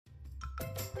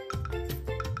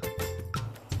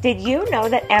Did you know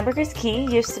that Ambergris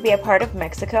Caye used to be a part of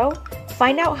Mexico?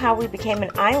 Find out how we became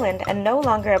an island and no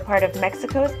longer a part of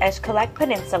Mexico's Xcalac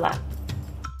Peninsula.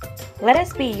 Let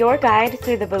us be your guide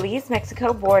through the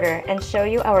Belize-Mexico border and show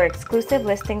you our exclusive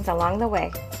listings along the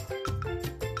way.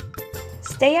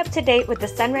 Stay up to date with the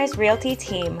Sunrise Realty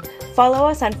team. Follow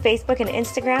us on Facebook and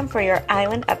Instagram for your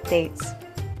island updates.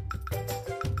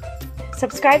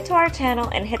 Subscribe to our channel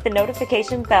and hit the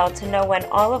notification bell to know when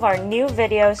all of our new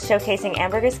videos showcasing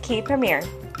Ambergris Caye premiere.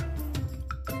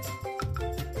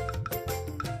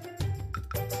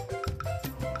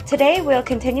 Today we'll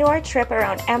continue our trip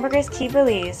around Ambergris Caye,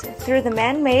 Belize through the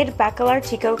man-made Bacalar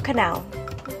Chico Canal.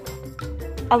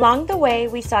 Along the way,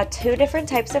 we saw two different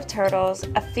types of turtles,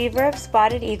 a fever of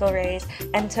spotted eagle rays,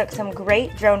 and took some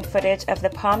great drone footage of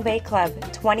the Palm Bay Club,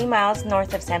 20 miles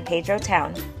north of San Pedro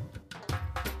Town.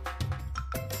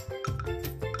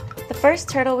 The first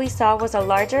turtle we saw was a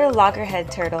larger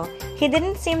loggerhead turtle. He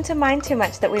didn't seem to mind too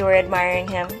much that we were admiring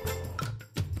him.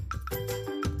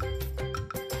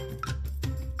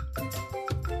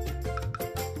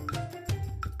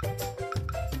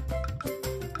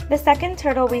 The second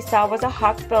turtle we saw was a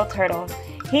hawksbill turtle.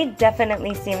 He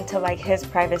definitely seemed to like his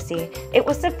privacy. It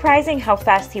was surprising how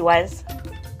fast he was.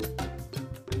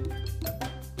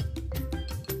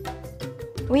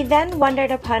 We then wandered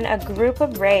upon a group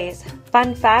of rays.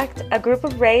 Fun fact, a group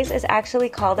of rays is actually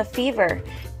called a fever.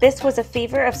 This was a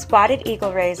fever of spotted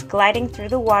eagle rays gliding through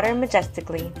the water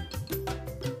majestically.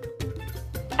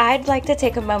 I'd like to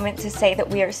take a moment to say that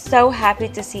we are so happy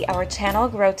to see our channel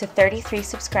grow to 33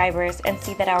 subscribers and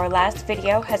see that our last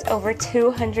video has over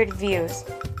 200 views.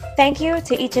 Thank you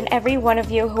to each and every one of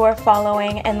you who are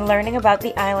following and learning about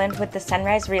the island with the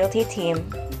Sunrise Realty team.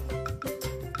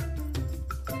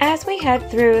 As we head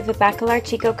through the Bacalar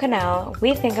Chico Canal,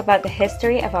 we think about the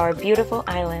history of our beautiful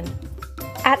island.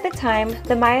 At the time,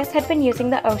 the Mayas had been using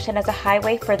the ocean as a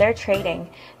highway for their trading.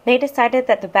 They decided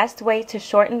that the best way to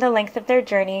shorten the length of their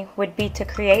journey would be to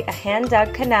create a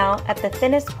hand-dug canal at the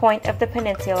thinnest point of the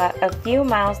peninsula a few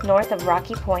miles north of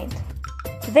Rocky Point.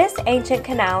 This ancient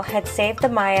canal had saved the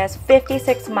Mayas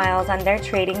 56 miles on their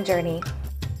trading journey.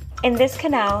 In this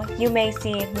canal, you may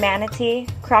see manatee,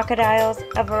 crocodiles,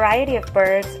 a variety of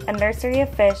birds, a nursery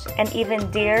of fish, and even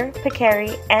deer,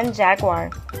 peccary, and jaguar.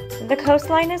 The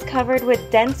coastline is covered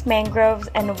with dense mangroves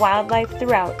and wildlife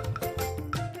throughout.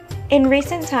 In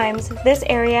recent times, this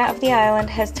area of the island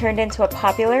has turned into a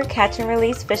popular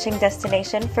catch-and-release fishing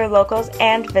destination for locals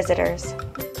and visitors.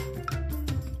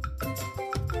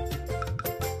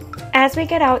 As we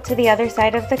get out to the other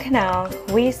side of the canal,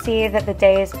 we see that the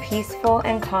day is peaceful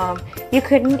and calm. You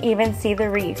couldn't even see the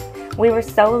reef. We were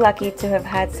so lucky to have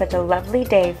had such a lovely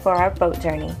day for our boat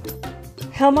journey.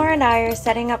 Hilmar and I are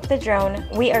setting up the drone.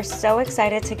 We are so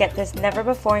excited to get this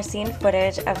never-before-seen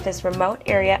footage of this remote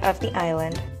area of the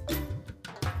island.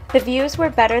 The views were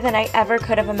better than I ever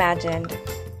could have imagined.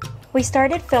 We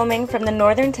started filming from the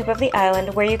northern tip of the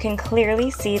island where you can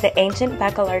clearly see the ancient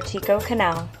Bacalar Chico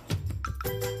Canal.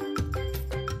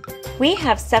 We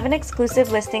have 7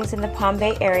 exclusive listings in the Palm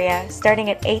Bay area, starting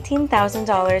at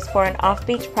 $18,000 for an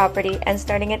off-beach property and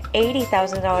starting at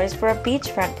 $80,000 for a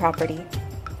beachfront property.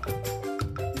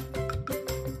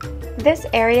 This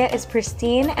area is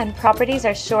pristine and properties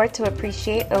are sure to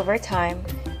appreciate over time.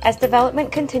 As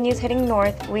development continues heading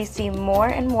north, we see more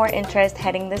and more interest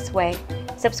heading this way.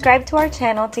 Subscribe to our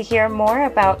channel to hear more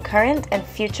about current and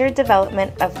future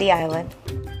development of the island.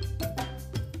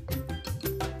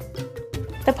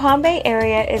 The Palm Bay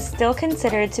area is still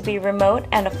considered to be remote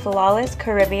and a flawless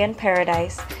Caribbean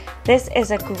paradise. This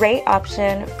is a great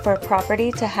option for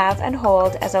property to have and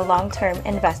hold as a long-term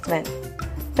investment.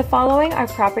 The following are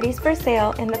properties for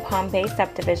sale in the Palm Bay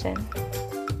subdivision.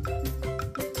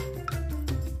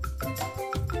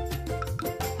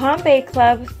 Palm Bay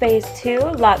Club Phase 2,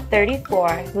 Lot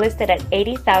 34, listed at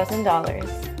 $80,000.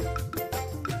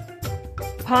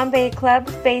 Palm Bay Club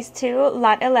Phase 2,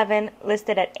 Lot 11,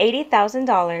 listed at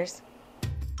 $80,000.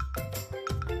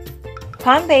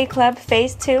 Palm Bay Club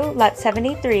Phase 2, Lot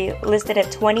 73, listed at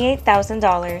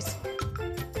 $28,000.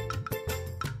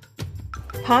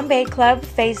 Palm Bay Club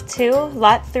Phase 2,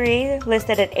 Lot 3,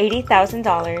 listed at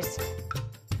 $80,000.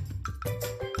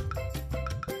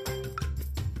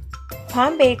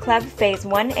 Palm Bay Club Phase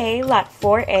 1A, Lot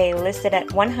 4A, listed at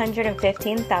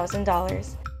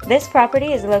 $115,000. This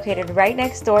property is located right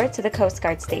next door to the Coast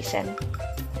Guard station.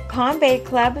 Palm Bay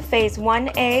Club Phase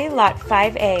 1A, Lot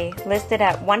 5A, listed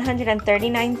at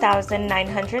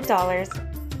 $139,900.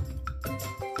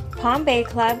 Palm Bay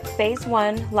Club Phase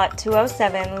 1, Lot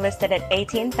 207, listed at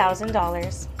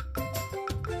 $18,000.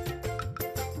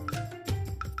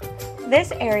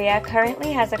 This area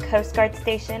currently has a Coast Guard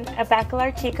station, a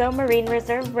Bacalar Chico Marine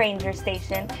Reserve Ranger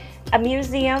station, a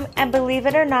museum, and believe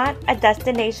it or not, a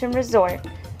destination resort.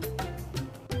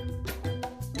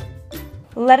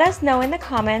 Let us know in the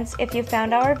comments if you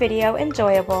found our video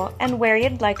enjoyable and where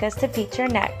you'd like us to feature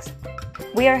next.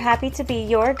 We are happy to be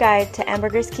your guide to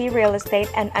Ambergris Caye real estate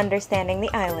and understanding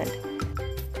the island.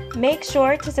 Make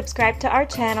sure to subscribe to our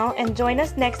channel and join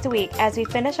us next week as we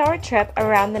finish our trip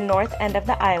around the north end of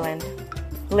the island.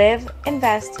 Live,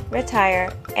 invest, retire,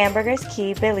 Ambergris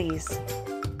Caye, Belize.